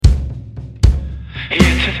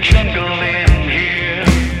jungle in here,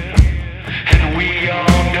 and we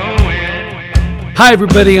all know it. Hi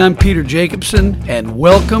everybody, I'm Peter Jacobson, and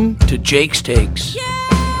welcome to Jake's Takes.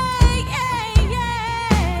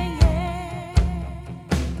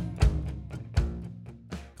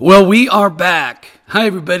 Well, we are back. Hi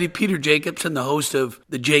everybody, Peter Jacobson, the host of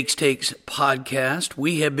the Jake's Takes podcast.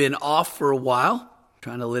 We have been off for a while,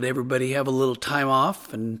 trying to let everybody have a little time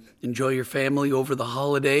off and enjoy your family over the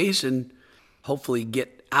holidays and hopefully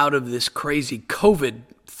get out of this crazy COVID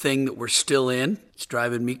thing that we're still in. It's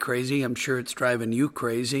driving me crazy. I'm sure it's driving you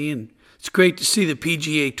crazy. And it's great to see the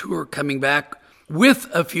PGA Tour coming back with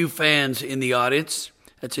a few fans in the audience.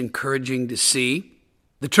 That's encouraging to see.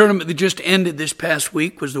 The tournament that just ended this past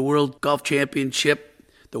week was the World Golf Championship,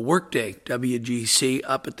 the Workday WGC,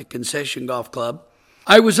 up at the Concession Golf Club.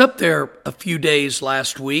 I was up there a few days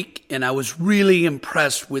last week, and I was really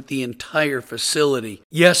impressed with the entire facility.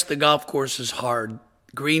 Yes, the golf course is hard.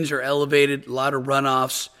 Greens are elevated, a lot of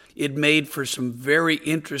runoffs. It made for some very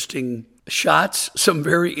interesting shots, some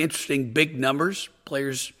very interesting big numbers.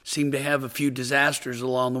 Players seem to have a few disasters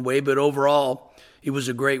along the way, but overall, it was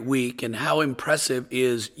a great week. And how impressive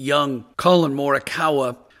is young Collin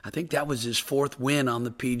Morikawa? I think that was his fourth win on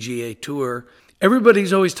the PGA Tour.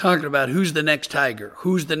 Everybody's always talking about who's the next Tiger,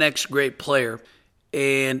 who's the next great player.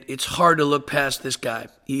 And it's hard to look past this guy.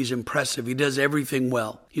 He's impressive. He does everything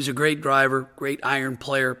well. He's a great driver, great iron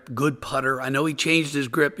player, good putter. I know he changed his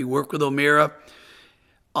grip. He worked with O'Meara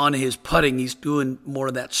on his putting. He's doing more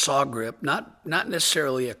of that saw grip, not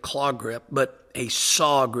necessarily a claw grip, but a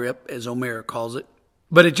saw grip, as O'Meara calls it.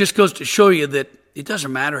 But it just goes to show you that it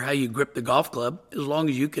doesn't matter how you grip the golf club, as long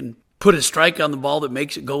as you can put a strike on the ball that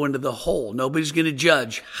makes it go into the hole. Nobody's going to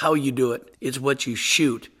judge how you do it. It's what you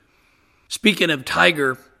shoot. Speaking of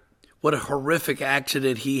Tiger, what a horrific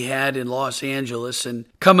accident he had in Los Angeles. And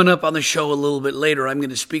coming up on the show a little bit later, I'm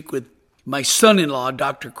going to speak with my son-in-law,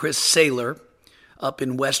 Dr. Chris Saylor, up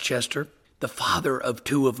in Westchester, the father of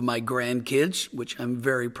two of my grandkids, which I'm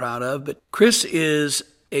very proud of. But Chris is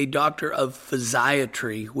a doctor of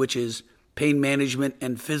physiatry, which is pain management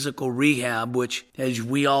and physical rehab, which, as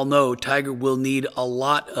we all know, Tiger will need a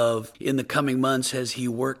lot of in the coming months as he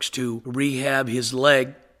works to rehab his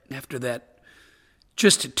leg after that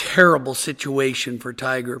just a terrible situation for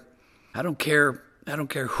Tiger. I don't care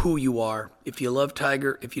who you are. If you love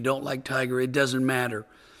Tiger, if you don't like Tiger, it doesn't matter.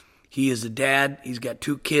 He is a dad, he's got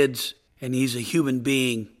two kids, and he's a human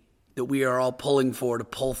being that we are all pulling for to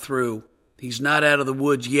pull through. He's not out of the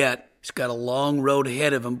woods yet. He's got a long road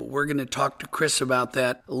ahead of him, but we're going to talk to Chris about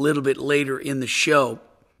that a little bit later in the show.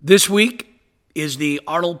 This week is the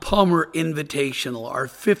Arnold Palmer Invitational, our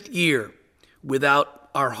fifth year without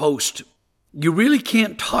our host. You really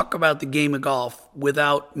can't talk about the game of golf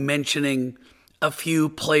without mentioning a few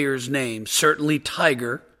players' names. Certainly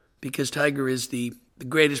Tiger, because Tiger is the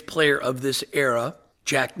greatest player of this era.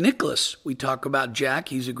 Jack Nicklaus. We talk about Jack.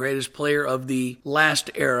 He's the greatest player of the last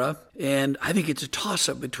era. And I think it's a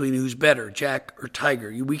toss-up between who's better, Jack or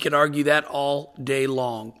Tiger. We could argue that all day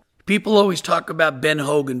long. People always talk about Ben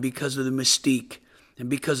Hogan because of the mystique and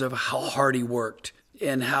because of how hard he worked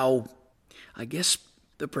and how, I guess,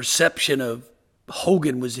 the perception of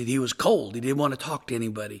Hogan was that he was cold. He didn't want to talk to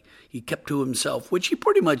anybody. He kept to himself, which he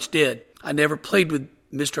pretty much did. I never played with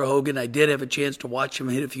Mr. Hogan. I did have a chance to watch him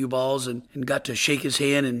hit a few balls and got to shake his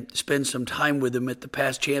hand and spend some time with him at the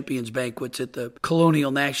past champions banquets at the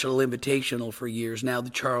Colonial National Invitational for years, now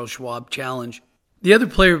the Charles Schwab Challenge. The other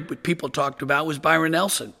player people talked about was Byron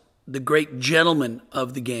Nelson, the great gentleman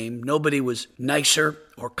of the game. Nobody was nicer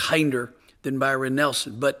or kinder than Byron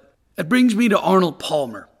Nelson. But that brings me to Arnold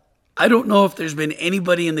Palmer. I don't know if there's been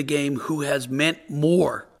anybody in the game who has meant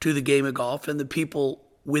more to the game of golf and the people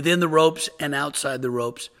within the ropes and outside the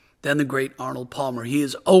ropes than the great Arnold Palmer. He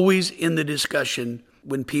is always in the discussion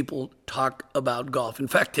when people talk about golf. In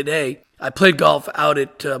fact, today, I played golf out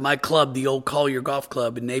at my club, the old Collier Golf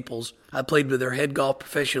Club in Naples. I played with their head golf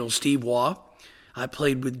professional, Steve Waugh. I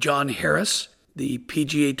played with John Harris, the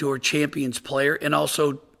PGA Tour Champions player, and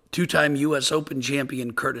also two-time U.S. Open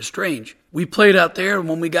champion Curtis Strange. We played out there, and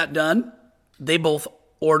when we got done,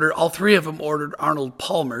 all three of them ordered Arnold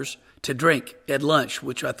Palmer's to drink at lunch,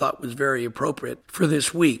 which I thought was very appropriate for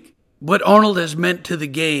this week. What Arnold has meant to the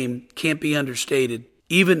game can't be understated.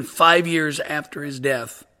 Even 5 years after his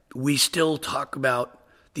death, we still talk about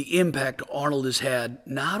the impact Arnold has had,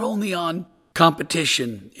 not only on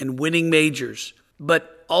competition and winning majors,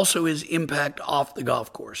 but also his impact off the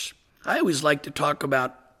golf course. I always like to talk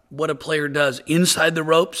about what a player does inside the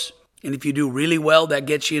ropes, and if you do really well, that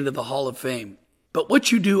gets you into the Hall of Fame. But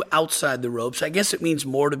what you do outside the ropes, I guess it means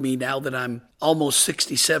more to me now that I'm almost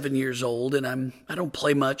 67 years old and I don't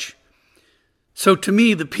play much. So to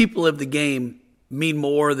me, the people of the game mean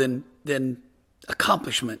more than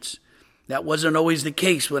accomplishments. That wasn't always the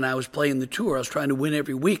case when I was playing the tour. I was trying to win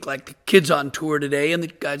every week, like the kids on tour today and the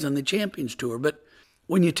guys on the Champions Tour. But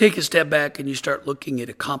when you take a step back and you start looking at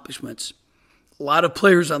accomplishments, a lot of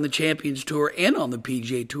players on the Champions Tour and on the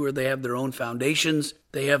PGA Tour, they have their own foundations.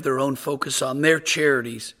 They have their own focus on their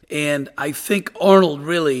charities. And I think Arnold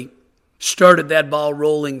really started that ball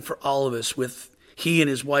rolling for all of us with he and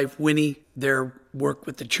his wife, Winnie, their work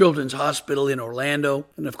with the Children's Hospital in Orlando.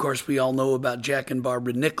 And, of course, we all know about Jack and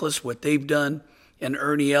Barbara Nicholas, what they've done, and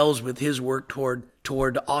Ernie Els with his work toward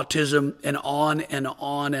autism, and on and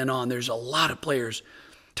on and on. There's a lot of players.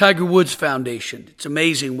 Tiger Woods Foundation. It's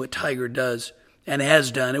amazing what Tiger does and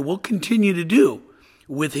has done and will continue to do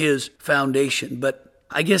with his foundation. But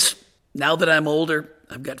I guess now that I'm older,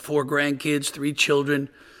 I've got 4 grandkids, 3 children,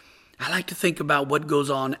 I like to think about what goes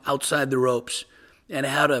on outside the ropes and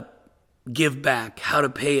how to give back, how to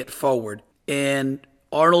pay it forward. And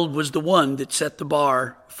Arnold was the one that set the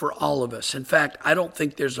bar for all of us. In fact, I don't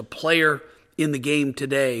think there's a player in the game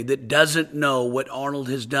today that doesn't know what Arnold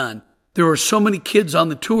has done. There are so many kids on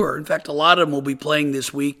the tour. In fact, a lot of them will be playing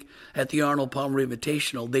this week at the Arnold Palmer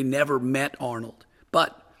Invitational. They never met Arnold.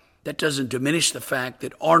 But that doesn't diminish the fact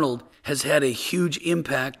that Arnold has had a huge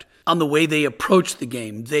impact on the way they approach the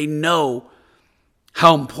game. They know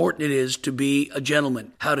how important it is to be a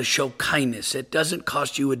gentleman, how to show kindness. It doesn't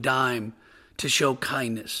cost you a dime to show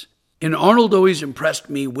kindness. And Arnold always impressed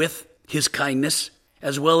me with his kindness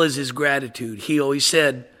as well as his gratitude. He always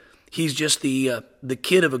said he's just the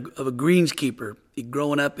kid of a greenskeeper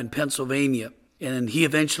growing up in Pennsylvania. And he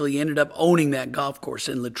eventually ended up owning that golf course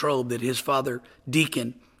in Latrobe that his father,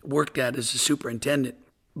 Deacon, worked at as a superintendent.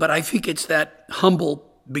 But I think it's that humble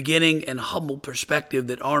beginning and humble perspective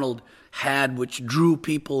that Arnold had, which drew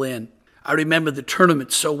people in. I remember the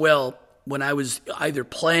tournament so well when I was either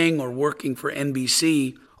playing or working for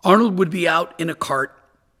NBC. Arnold would be out in a cart,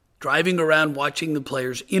 driving around, watching the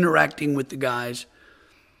players, interacting with the guys,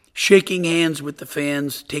 shaking hands with the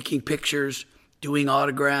fans, taking pictures, doing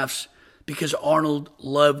autographs, because Arnold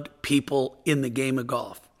loved people in the game of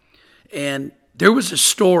golf. And there was a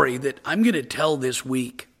story that I'm going to tell this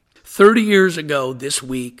week. 30 years ago this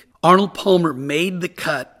week, Arnold Palmer made the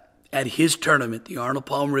cut at his tournament, the Arnold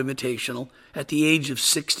Palmer Invitational, at the age of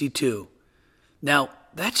 62. Now,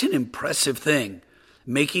 that's an impressive thing,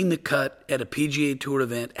 making the cut at a PGA Tour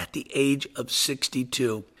event at the age of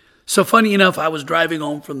 62. So funny enough, I was driving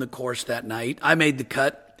home from the course that night. I made the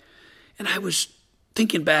cut, and I was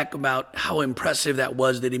thinking back about how impressive that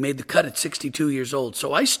was that he made the cut at 62 years old.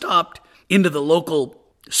 So I stopped into the local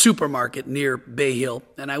supermarket near Bay Hill,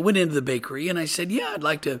 and I went into the bakery, and I said, yeah, I'd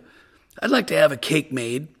like to have a cake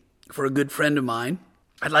made for a good friend of mine.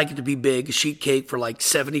 I'd like it to be big, a sheet cake for like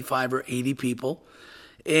 75 or 80 people.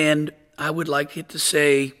 And I would like it to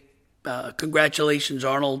say, congratulations,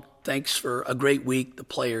 Arnold. Thanks for a great week, the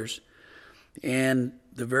players. And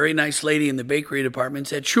the very nice lady in the bakery department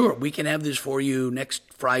said, sure, we can have this for you next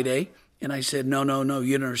Friday. And I said, no,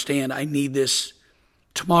 you don't understand. I need this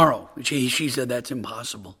tomorrow. She said, that's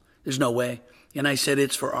impossible. There's no way. And I said,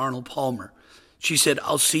 it's for Arnold Palmer. She said,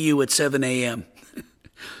 I'll see you at 7 a.m.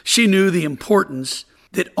 She knew the importance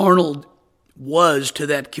that Arnold was to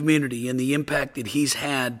that community and the impact that he's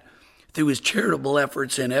had through his charitable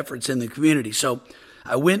efforts and efforts in the community. So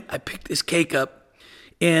I picked this cake up,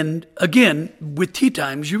 and again, with tea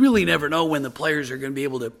times, you really never know when the players are going to be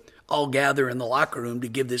able to all gather in the locker room to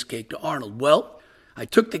give this cake to Arnold. Well, I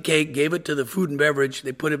took the cake, gave it to the food and beverage.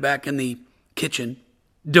 They put it back in the kitchen.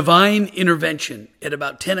 Divine intervention. At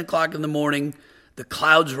about 10 o'clock in the morning, the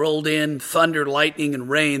clouds rolled in, thunder, lightning, and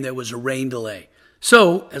rain. There was a rain delay.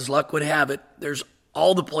 So, as luck would have it, there's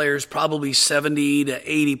all the players, probably 70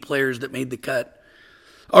 to 80 players that made the cut,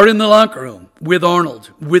 are in the locker room with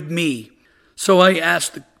Arnold, with me. So I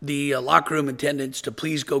asked the locker room attendants to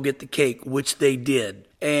please go get the cake, which they did.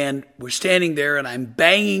 And we're standing there, and I'm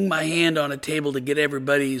banging my hand on a table to get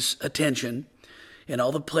everybody's attention. And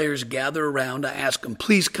all the players gather around. I ask them,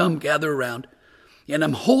 please come gather around. And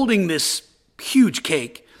I'm holding this huge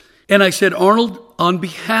cake. And I said, Arnold, on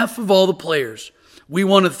behalf of all the players, we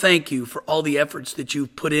want to thank you for all the efforts that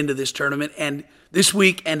you've put into this tournament and this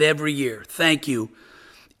week and every year. Thank you.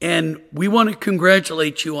 And we want to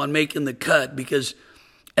congratulate you on making the cut, because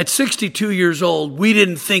at 62 years old, we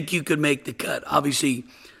didn't think you could make the cut, obviously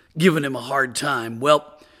giving him a hard time.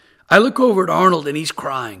 Well, I look over at Arnold and he's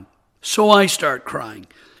crying. So I start crying.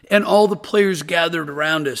 And all the players gathered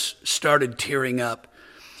around us started tearing up.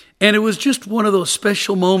 And it was just one of those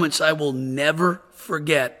special moments I will never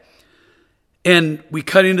forget. And we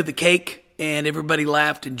cut into the cake, and everybody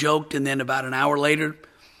laughed and joked, and then about an hour later,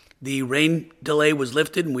 the rain delay was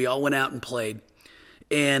lifted, and we all went out and played.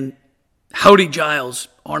 And Howdy Giles,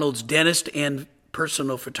 Arnold's dentist and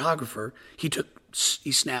personal photographer, he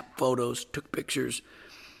snapped photos, took pictures.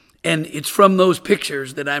 And it's from those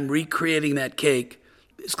pictures that I'm recreating that cake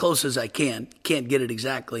as close as I can. Can't get it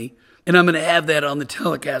exactly. And I'm going to have that on the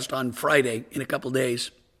telecast on Friday in a couple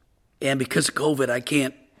days. And because of COVID, I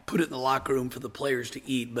can't put it in the locker room for the players to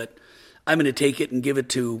eat, but I'm going to take it and give it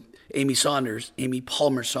to Amy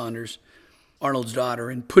Palmer Saunders, Arnold's daughter,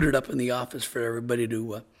 and put it up in the office for everybody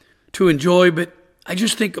to enjoy. But I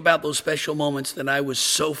just think about those special moments that I was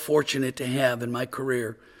so fortunate to have in my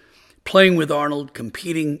career, playing with Arnold,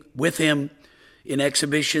 competing with him in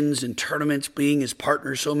exhibitions and tournaments, being his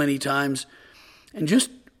partner so many times, and just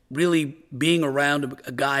really being around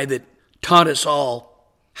a guy that taught us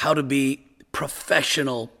all how to be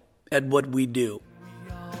professional at what we do.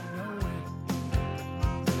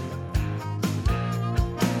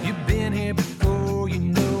 You've been here before, you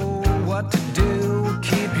know what to do.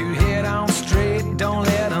 Keep your head on straight, don't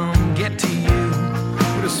let them get to you.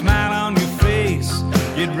 Put a smile on your face,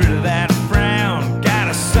 get rid of that frown.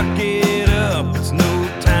 Gotta suck it up, it's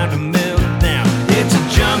no time to melt down. It's a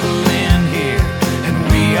jungle in here,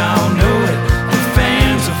 and we all know it. The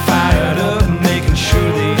fans are fired up, making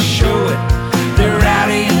sure they show it. They're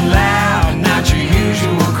rowdy and loud, not your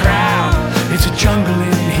usual crowd. It's a jungle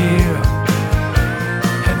in here,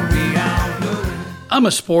 and we all know it. I'm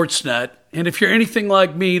a sports nut, and if you're anything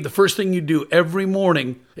like me, the first thing you do every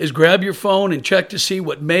morning is grab your phone and check to see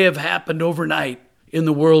what may have happened overnight in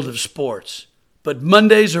the world of sports. But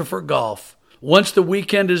Mondays are for golf. Once the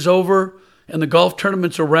weekend is over and the golf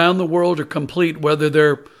tournaments around the world are complete, whether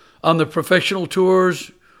they're on the professional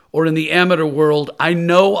tours or in the amateur world, I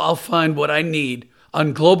know I'll find what I need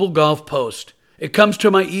on Global Golf Post. It comes to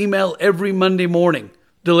my email every Monday morning,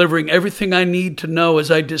 delivering everything I need to know as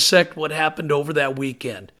I dissect what happened over that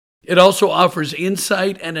weekend. It also offers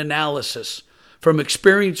insight and analysis from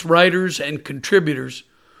experienced writers and contributors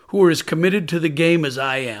who are as committed to the game as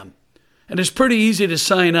I am. And it's pretty easy to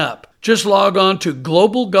sign up. Just log on to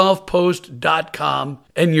globalgolfpost.com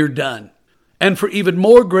and you're done. And for even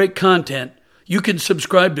more great content, you can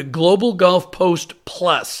subscribe to Global Golf Post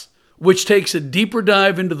Plus, which takes a deeper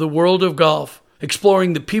dive into the world of golf,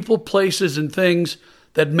 exploring the people, places, and things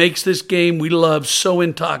that makes this game we love so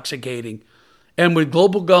intoxicating. And with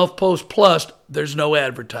Global Golf Post Plus, there's no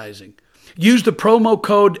advertising. Use the promo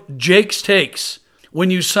code JAKESTAKES when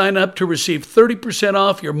you sign up to receive 30%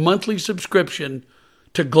 off your monthly subscription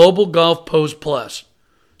to Global Golf Post Plus.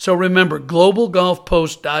 So remember,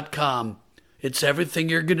 globalgolfpost.com. It's everything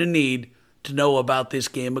you're going to need to know about this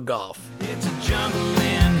game of golf. It's a jungle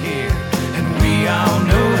in here, and we all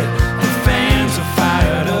know it. The fans are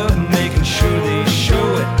fired up, making sure they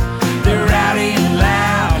show it. They're rowdy and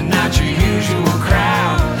loud, not your usual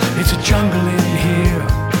crowd. It's a jungle in here,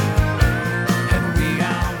 and we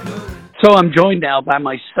all know it. So I'm joined now by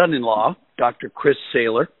my son-in-law, Dr. Chris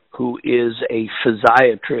Saylor, who is a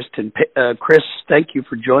physiatrist. And Chris, thank you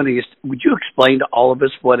for joining us. Would you explain to all of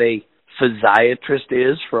us what a physiatrist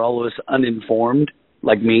is for all of us uninformed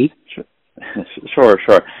like me? Sure.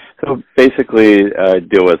 So basically,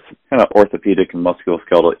 deal with kind of orthopedic and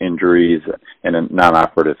musculoskeletal injuries in a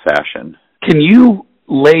non-operative fashion. Can you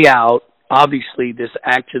lay out, obviously this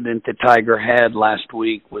accident that Tiger had last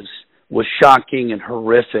week was shocking and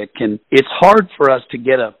horrific, and it's hard for us to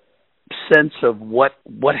get a sense of what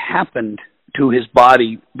happened to his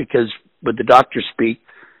body, because when the doctors speak,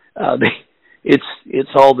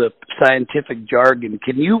 it's all the scientific jargon.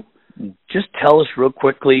 Can you just tell us real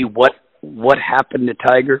quickly what happened to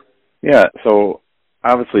Tiger? Yeah, so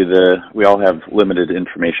obviously we all have limited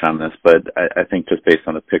information on this, but I think just based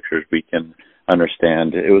on the pictures we can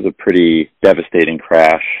understand it was a pretty devastating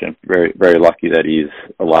crash, and very, very lucky that he's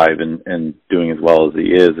alive and doing as well as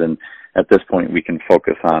he is. And at this point we can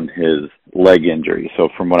focus on his leg injury. So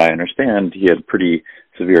from what I understand, he had pretty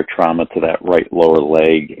severe trauma to that right lower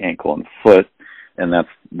leg, ankle, and foot, and that's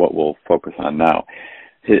what we'll focus on now.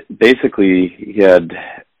 Basically, he had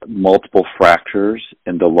multiple fractures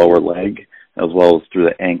in the lower leg as well as through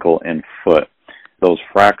the ankle and foot. Those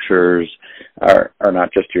fractures are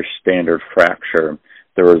not just your standard fracture.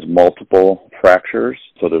 There was multiple fractures,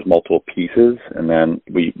 so there's multiple pieces, and then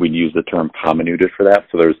we use the term comminuted for that.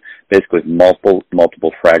 So there's basically multiple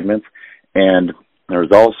fragments, and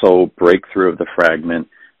there's also breakthrough of the fragment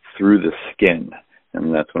through the skin,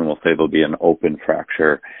 and that's when we'll say there'll be an open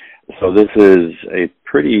fracture. So this is a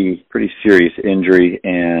pretty serious injury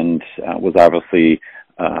and was obviously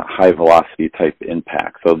a high-velocity type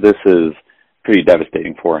impact. So this is pretty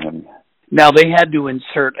devastating for him. Now, they had to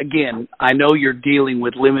insert, again, I know you're dealing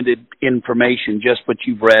with limited information, just what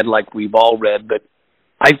you've read, like we've all read, but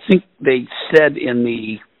I think they said in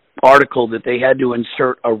the article that they had to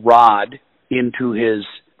insert a rod into his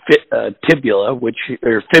tibia,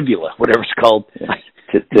 or fibula, whatever it's called.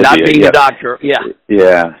 Tibia, not being a doctor,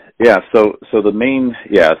 Yeah. So the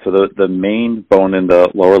main bone in the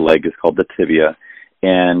lower leg is called the tibia,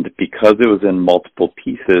 and because it was in multiple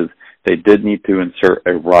pieces, they did need to insert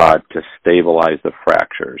a rod to stabilize the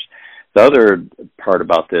fractures. The other part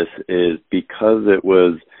about this is because it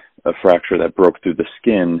was a fracture that broke through the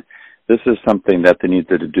skin, this is something that they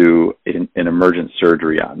needed to do in emergent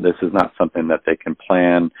surgery on. This is not something that they can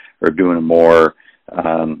plan or do in a more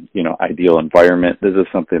ideal environment. This is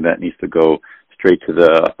something that needs to go straight to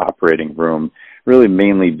the operating room, really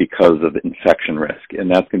mainly because of infection risk, and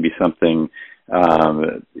that's going to be something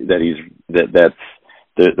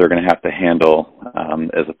they're going to have to handle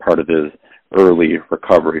as a part of his early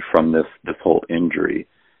recovery from this whole injury.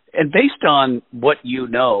 And based on what you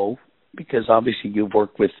know, because obviously you've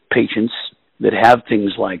worked with patients that have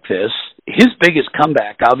things like this, his biggest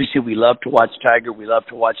comeback, obviously we love to watch Tiger. We love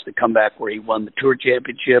to watch the comeback where he won the Tour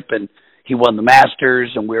Championship and he won the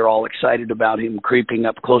Masters, and we're all excited about him creeping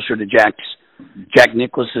up closer to Jack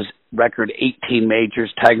Nicklaus's record, 18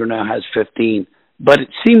 majors. Tiger now has 15. But it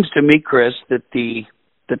seems to me, Chris, that the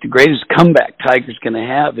greatest comeback Tiger's going to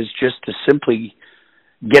have is just to simply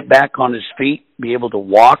get back on his feet, be able to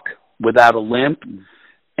walk without a limp,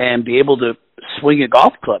 and be able to swing a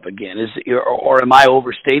golf club again. Or am I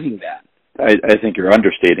overstating that? I think you're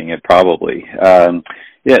understating it, probably.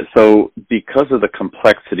 So because of the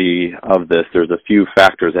complexity of this, there's a few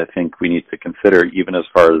factors I think we need to consider, even as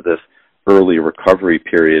far as this early recovery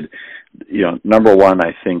period. Number one,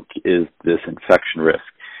 I think, is this infection risk.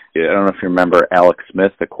 I don't know if you remember Alex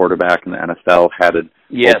Smith, the quarterback in the NFL, had an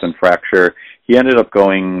open fracture. He ended up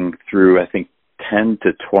going through, I think, 10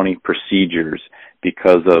 to 20 procedures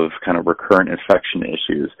because of kind of recurrent infection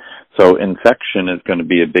issues. So infection is going to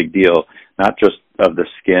be a big deal, not just of the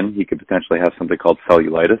skin. He could potentially have something called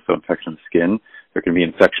cellulitis, so infection of the skin. There can be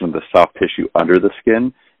infection of the soft tissue under the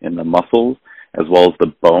skin, in the muscles, as well as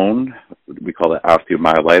the bone. We call it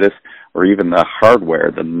osteomyelitis, or even the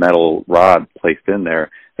hardware, the metal rod placed in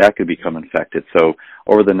there, that could become infected. So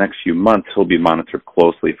over the next few months, he'll be monitored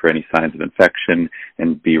closely for any signs of infection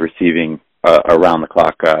and be receiving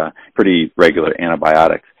around-the-clock pretty regular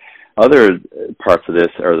antibiotics. Other parts of this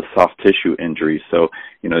are the soft tissue injuries. So,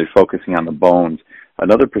 they're focusing on the bones.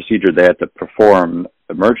 Another procedure they had to perform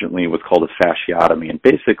emergently was called a fasciotomy. And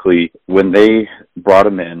basically, when they brought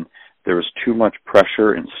him in, there was too much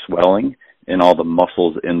pressure and swelling in all the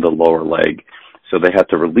muscles in the lower leg. So they had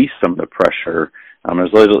to release some of the pressure.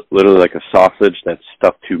 There's literally like a sausage that's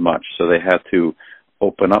stuffed too much. So they had to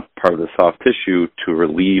open up part of the soft tissue to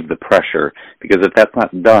relieve the pressure. Because if that's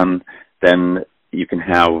not done, then you can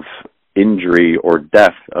have injury or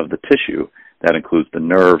death of the tissue. That includes the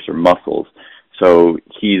nerves or muscles. So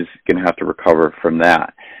he's going to have to recover from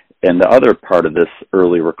that. And the other part of this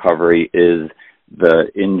early recovery is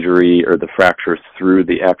the injury or the fracture through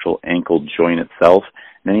the actual ankle joint itself.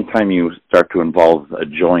 And anytime you start to involve a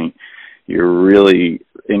joint, you really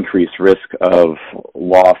increase risk of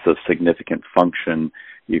loss of significant function.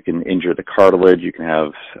 You can injure the cartilage. You can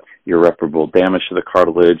have irreparable damage to the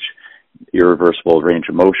cartilage, irreversible range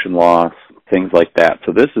of motion loss, things like that.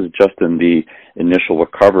 So this is just in the initial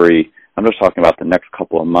recovery. I'm just talking about the next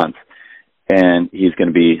couple of months. And he's going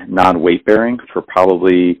to be non-weight bearing for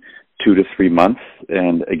probably 2 to 3 months.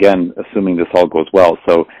 And again, assuming this all goes well.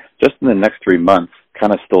 So just in the next 3 months,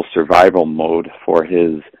 kind of still survival mode for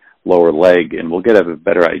his lower leg. And we'll get a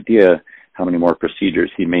better idea how many more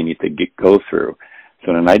procedures he may need to go through.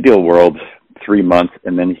 So in an ideal world, 3 months,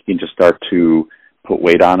 and then he can just start to put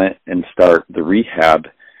weight on it and start the rehab.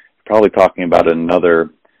 Probably talking about another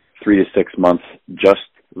 3 to 6 months just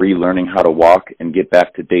relearning how to walk and get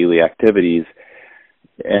back to daily activities,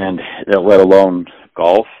 and let alone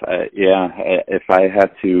golf. If I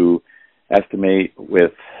had to estimate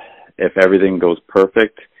if everything goes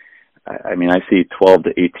perfect, I see 12 to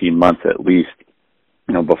 18 months at least,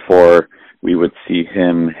 before we would see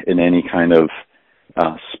him in any kind of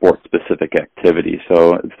sport-specific activity.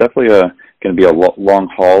 So it's definitely going to be a long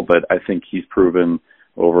haul, but I think he's proven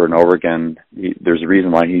over and over again there's a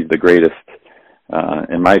reason why he's the greatest,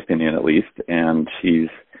 in my opinion at least, and he's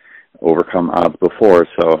overcome odds before,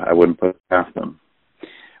 so I wouldn't put it past him.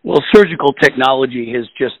 Well, surgical technology has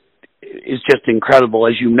just is just incredible.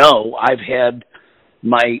 As you know, I've had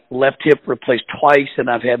my left hip replaced twice, and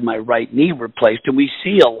I've had my right knee replaced. And we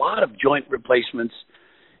see a lot of joint replacements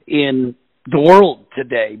in the world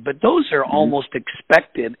today, but those are almost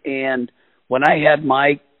expected. And when I had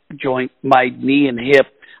my knee and hip,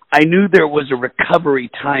 I knew there was a recovery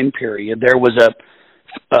time period. There was a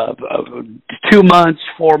 2 months,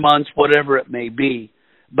 4 months, whatever it may be.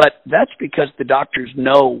 But that's because the doctors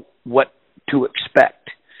know what to expect.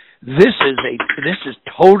 This is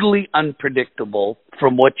totally unpredictable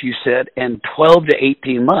from what you said, and 12 to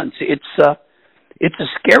 18 months. It's a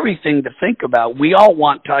scary thing to think about. We all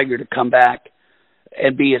want Tiger to come back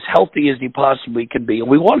and be as healthy as he possibly could be. And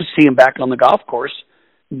we want to see him back on the golf course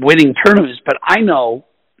winning tournaments. But I know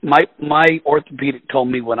my orthopedic told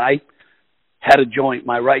me when I had a joint,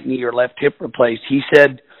 my right knee or left hip replaced, he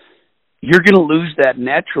said, you're going to lose that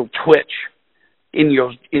natural twitch in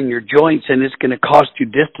your joints, and it's going to cost you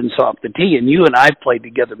distance off the tee. And you and I have played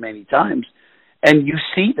together many times, and you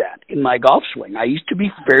see that in my golf swing. I used to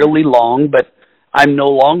be fairly long, but I'm no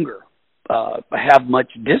longer have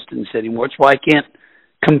much distance anymore. It's why I can't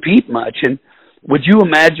compete much. And would you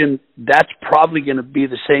imagine that's probably going to be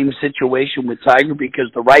the same situation with Tiger,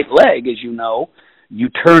 because the right leg, as you know, you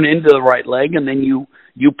turn into the right leg, and then you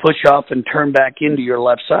push off and turn back into your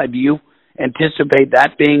left side. Do you anticipate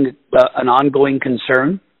that being an ongoing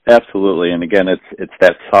concern? Absolutely. And again, it's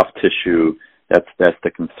that soft tissue that's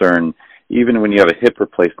the concern. Even when you have a hip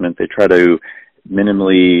replacement, they try to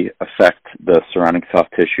minimally affect the surrounding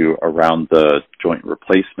soft tissue around the joint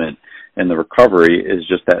replacement, and the recovery is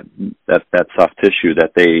just that soft tissue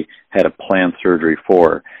that they had a planned surgery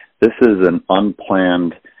for. This is an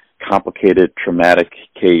unplanned, complicated, traumatic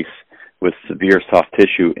case with severe soft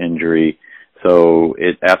tissue injury. So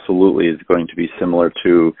it absolutely is going to be similar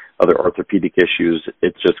to other orthopedic issues.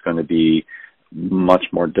 It's just going to be much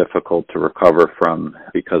more difficult to recover from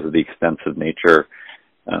because of the extensive nature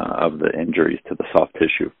of the injuries to the soft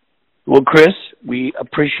tissue. Well, Chris, we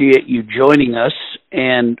appreciate you joining us,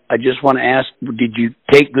 and I just want to ask, did you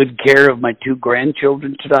take good care of my 2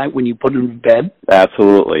 grandchildren tonight when you put them to bed?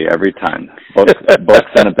 Absolutely, every time.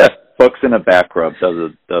 Books and a back rub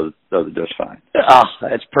does it just fine. Ah,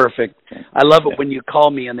 that's perfect. I love it when you call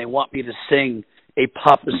me and they want me to sing a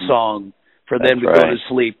Papa song for them to go to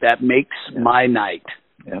sleep. That makes my night.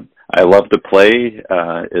 Yeah. I love to play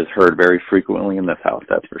is heard very frequently in this house,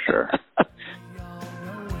 that's for sure.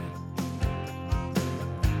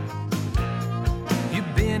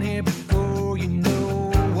 You've been here before, you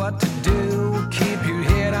know what to do. Keep your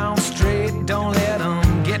head on straight, don't let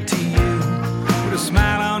them get to you. Put a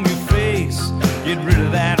smile on your face, get rid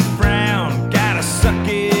of that frown. Gotta suck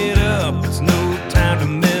it up, it's no time to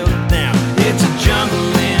melt down. It's a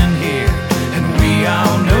jungle in here, and we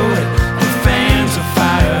all know it. The fans are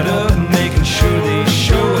fired up, making sure they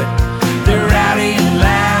show it. They're rowdy and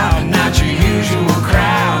loud, not your usual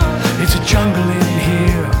crowd. It's a jungle in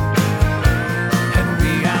here, and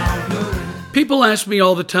we all know it. People ask me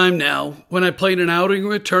all the time now, when I play in an outing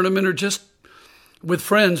or a tournament or just with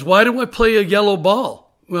friends, why do I play a yellow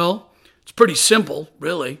ball? Well, it's pretty simple,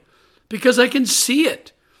 really, because I can see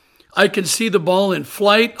it. I can see the ball in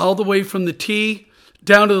flight all the way from the tee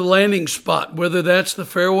down to the landing spot, whether that's the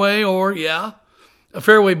fairway or, a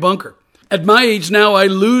fairway bunker. At my age now, I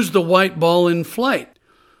lose the white ball in flight.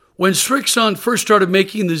 When Srixon first started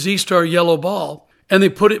making the Z-Star yellow ball, and they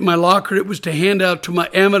put it in my locker, it was to hand out to my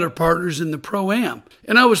amateur partners in the Pro-Am.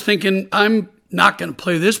 And I was thinking, I'm not going to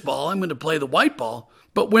play this ball, I'm going to play the white ball.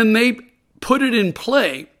 But when they put it in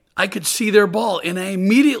play, I could see their ball, and I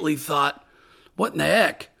immediately thought, what in the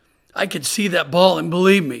heck? I could see that ball, and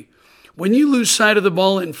believe me, when you lose sight of the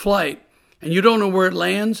ball in flight and you don't know where it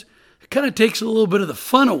lands, it kind of takes a little bit of the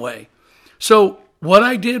fun away. So what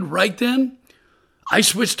I did right then, I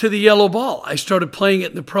switched to the yellow ball. I started playing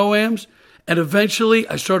it in the Pro-Ams, and eventually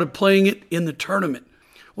I started playing it in the tournament.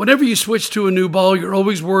 Whenever you switch to a new ball, you're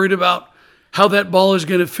always worried about how that ball is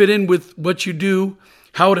going to fit in with what you do,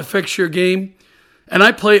 how it affects your game. And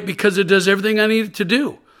I play it because it does everything I need it to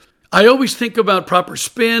do. I always think about proper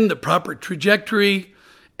spin, the proper trajectory,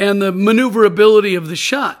 and the maneuverability of the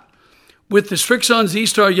shot. With the Srixon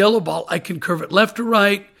Z-Star yellow ball, I can curve it left or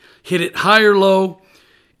right, hit it high or low,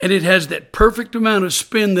 and it has that perfect amount of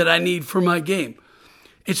spin that I need for my game.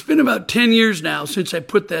 It's been about 10 years now since I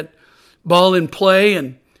put that ball in play,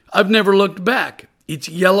 and I've never looked back. It's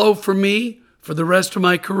yellow for me for the rest of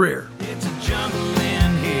my career. It's a jungle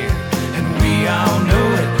in here, and we all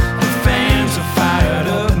know it. The fans are fired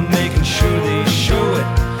up, making sure they show it.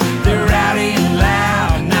 They're rowdy and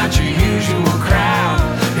loud, not your usual crowd.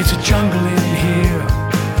 It's a jungle in here,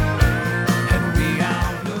 and we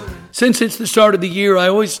all know it. Since it's the start of the year, I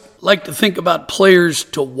always like to think about players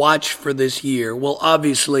to watch for this year. Well,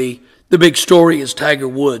 obviously, the big story is Tiger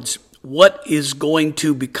Woods. What is going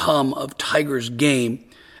to become of Tiger's game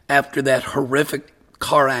after that horrific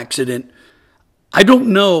car accident? I don't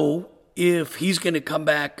know if he's going to come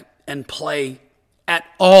back and play at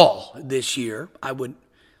all this year. I would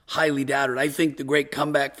highly doubt it. I think the great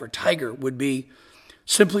comeback for Tiger would be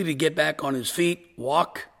simply to get back on his feet,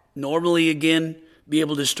 walk normally again, be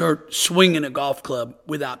able to start swinging a golf club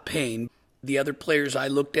without pain. The other players I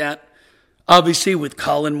looked at, obviously with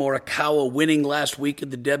Colin Morikawa winning last week at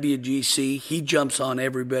the WGC, he jumps on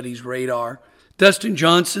everybody's radar. Dustin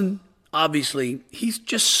Johnson, obviously, he's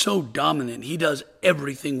just so dominant. He does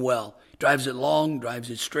everything well. Drives it long, drives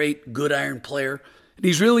it straight, good iron player. And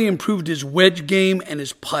he's really improved his wedge game and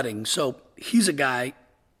his putting. So he's a guy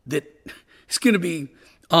that is going to be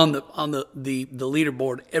on the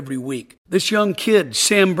leaderboard every week. This young kid,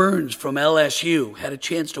 Sam Burns from LSU, had a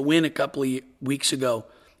chance to win a couple of weeks ago.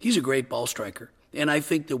 He's a great ball striker. And I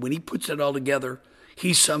think that when he puts it all together,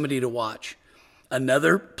 he's somebody to watch.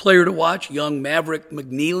 Another player to watch, young Maverick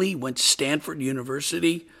McNeely, went to Stanford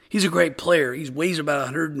University. He's a great player. He weighs about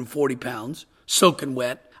 140 pounds, soaking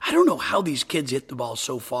wet. I don't know how these kids hit the ball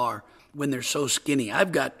so far when they're so skinny.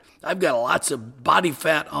 I've got lots of body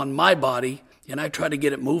fat on my body, and I try to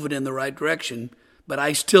get it moving in the right direction, but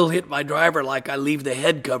I still hit my driver like I leave the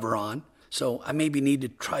head cover on. So I maybe need to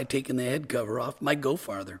try taking the head cover off. Might go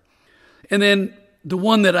farther. And then the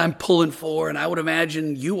one that I'm pulling for, and I would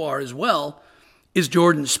imagine you are as well, is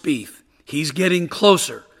Jordan Spieth. He's getting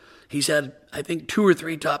closer. He's had, I think, 2 or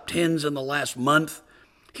 3 top 10s in the last month.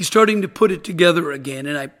 He's starting to put it together again.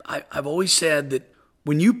 And I've always said that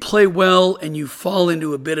when you play well and you fall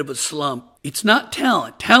into a bit of a slump, it's not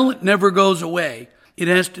talent. Talent never goes away. It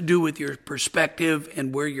has to do with your perspective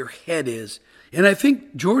and where your head is. And I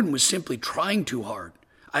think Jordan was simply trying too hard.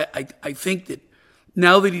 I think that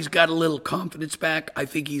now that he's got a little confidence back, I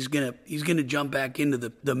think he's gonna jump back into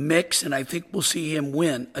the mix, and I think we'll see him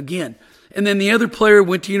win again. And then the other player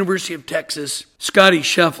went to University of Texas, Scotty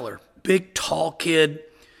Scheffler, big tall kid.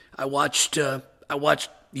 I watched the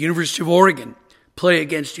University of Oregon play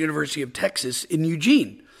against University of Texas in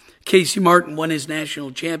Eugene. Casey Martin won his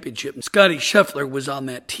national championship, and Scotty Scheffler was on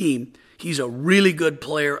that team. He's a really good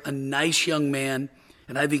player, a nice young man,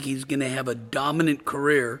 and I think he's going to have a dominant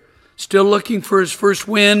career. Still looking for his first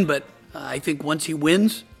win, but I think once he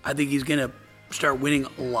wins, I think he's going to start winning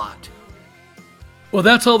a lot. Well,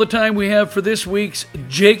 that's all the time we have for this week's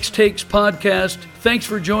Jake's Takes podcast. Thanks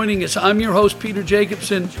for joining us. I'm your host, Peter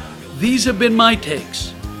Jacobson. These have been my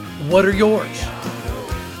takes. What are yours?